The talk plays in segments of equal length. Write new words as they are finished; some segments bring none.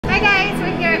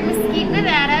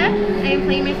am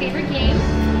playing my favorite game.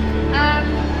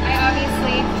 I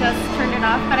obviously just turned it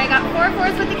off, but I got 4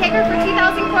 fours with the kicker for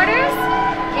 2,000 quarters,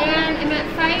 and I'm at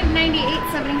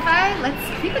 598.75.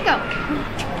 Let's keep it going.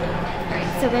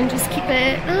 Alright, so then just keep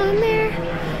it on there.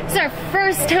 This is our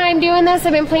first time doing this.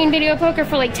 I've been playing video poker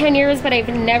for like 10 years, but I've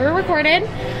never recorded.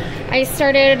 I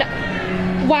started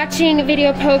watching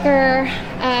video poker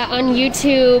on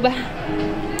YouTube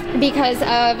because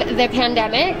of the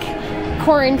pandemic,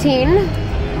 quarantine.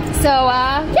 So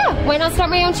yeah, why not start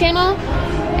my own channel?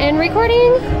 And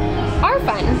recording are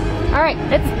fun. All right,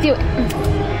 let's do it.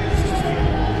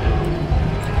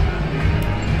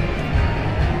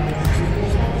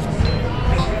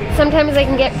 Sometimes I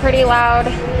can get pretty loud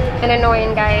and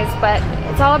annoying, guys, but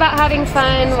it's all about having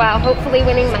fun while hopefully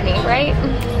winning money, right?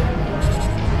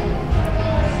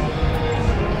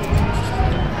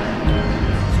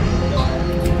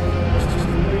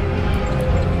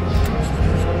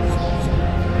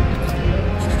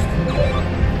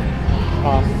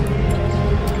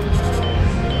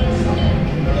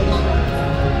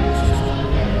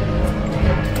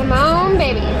 Come on,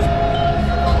 baby.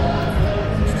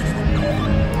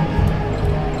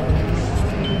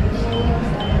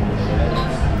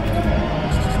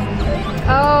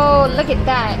 Oh, look at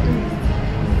that.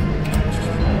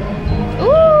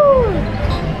 Ooh.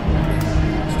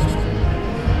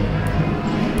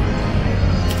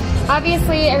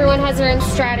 Obviously, everyone has their own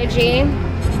strategy.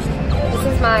 This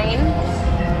is mine.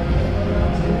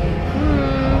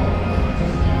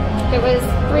 It was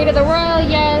 3 to the royal,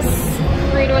 yes.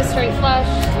 3 to a straight flush,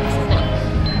 no.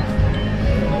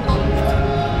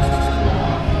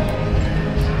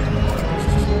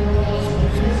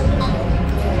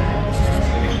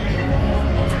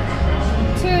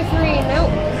 Two, 3,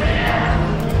 nope.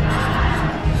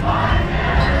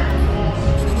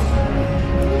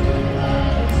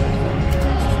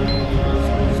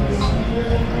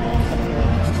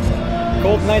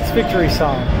 Gold Knight's victory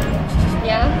song.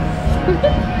 Yeah?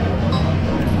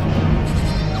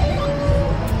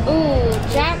 Ooh,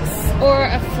 jacks or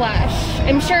a flush.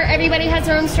 I'm sure everybody has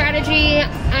their own strategy.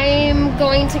 I'm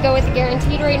going to go with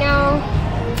guaranteed right now.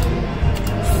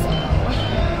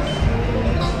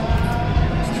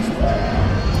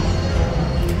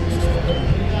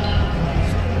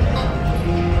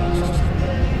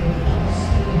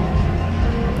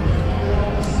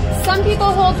 Some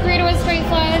people hold 3 to a straight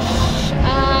flush,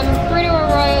 3 to a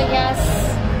royal, yes.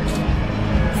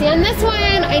 See, on this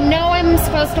one, I know I'm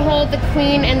supposed to hold the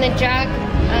queen and the jack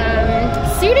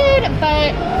suited,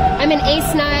 but I'm an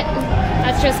ace nut.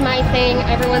 That's just my thing.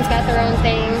 Everyone's got their own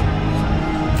thing.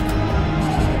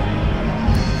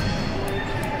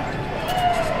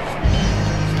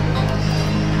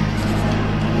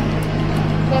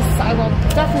 This, I will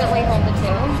definitely hold the 2.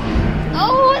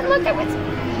 Oh, and look, I was...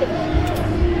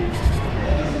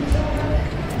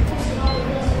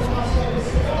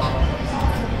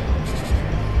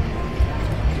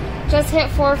 Just hit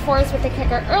 4 fours with the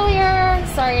kicker earlier.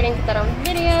 Sorry I didn't get that on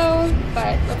video,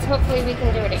 but let's hopefully we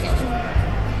can do it again.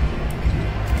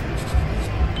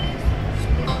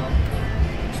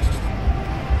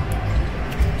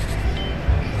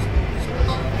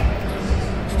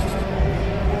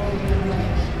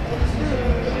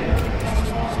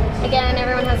 Again,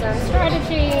 everyone has their own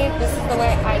strategy. This is the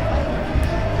way I play.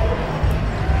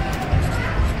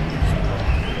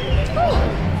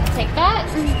 Ooh, take that.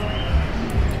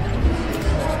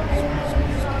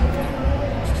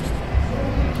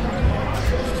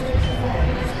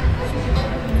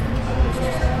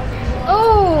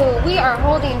 We are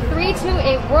holding 3 to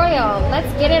a royal.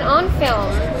 Let's get it on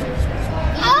film.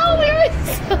 Oh, we were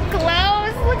so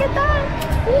close. Look at that.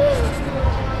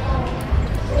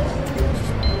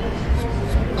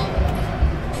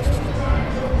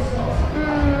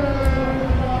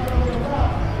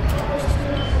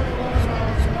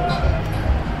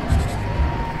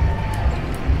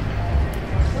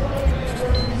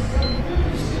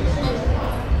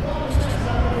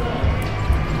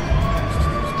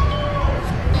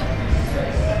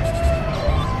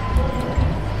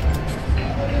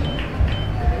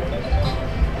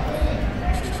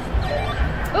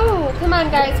 Come on,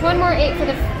 guys. One more 8 for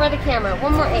the camera.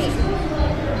 One more 8.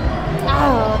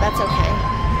 Oh, that's okay.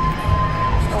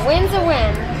 A win's a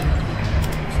win.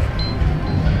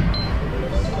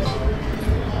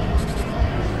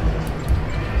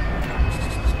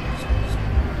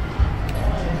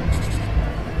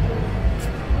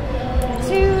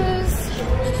 Twos.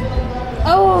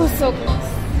 Oh, so close.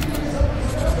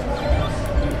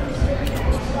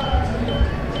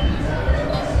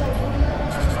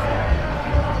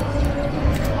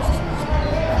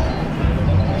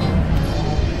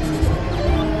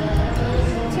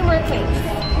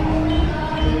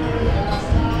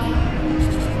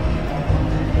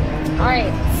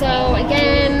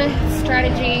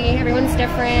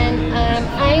 different.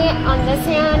 On this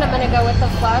hand, I'm going to go with the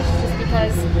flush just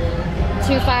because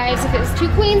 2 5s. If it was 2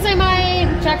 queens, I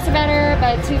might. Jacks are better,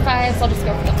 but 2 5s, I'll just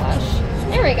go for the flush.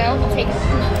 There we go. I'll take it.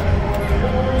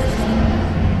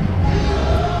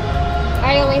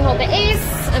 I only hold the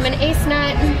ace. I'm an ace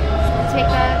nut. I'll take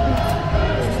that.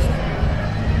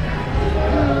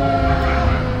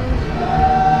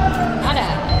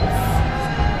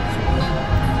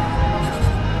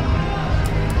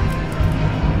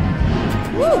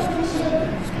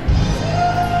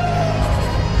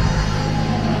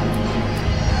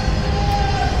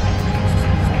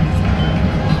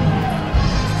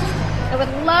 I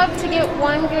would love to get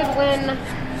one good win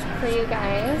for you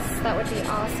guys. That would be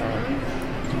awesome.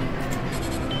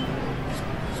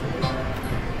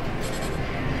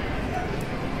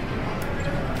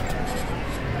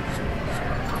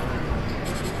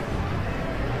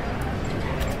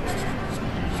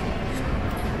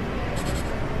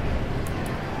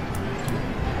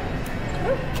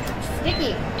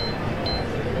 Sticky.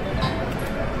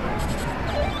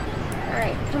 All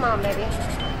right, come on, baby.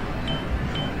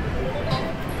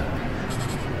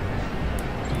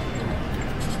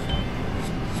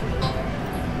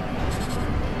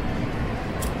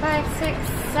 Five, 6,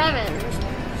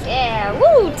 7. Yeah,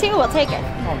 woo, 2, we'll take it.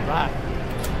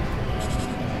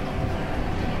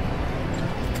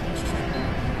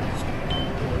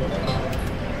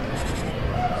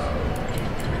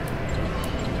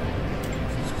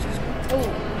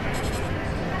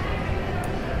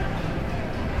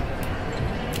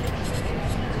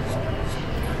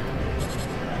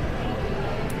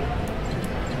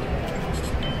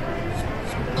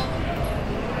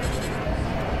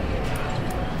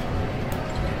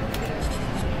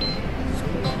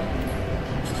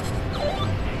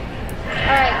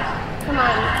 All right. Come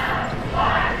on.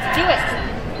 Let's do it.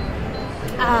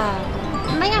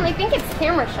 Man, I think it's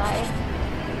camera shy.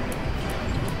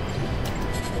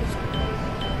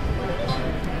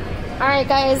 Alright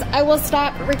guys, I will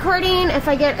stop recording. If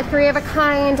I get a 3 of a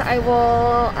kind, I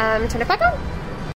will turn it back on.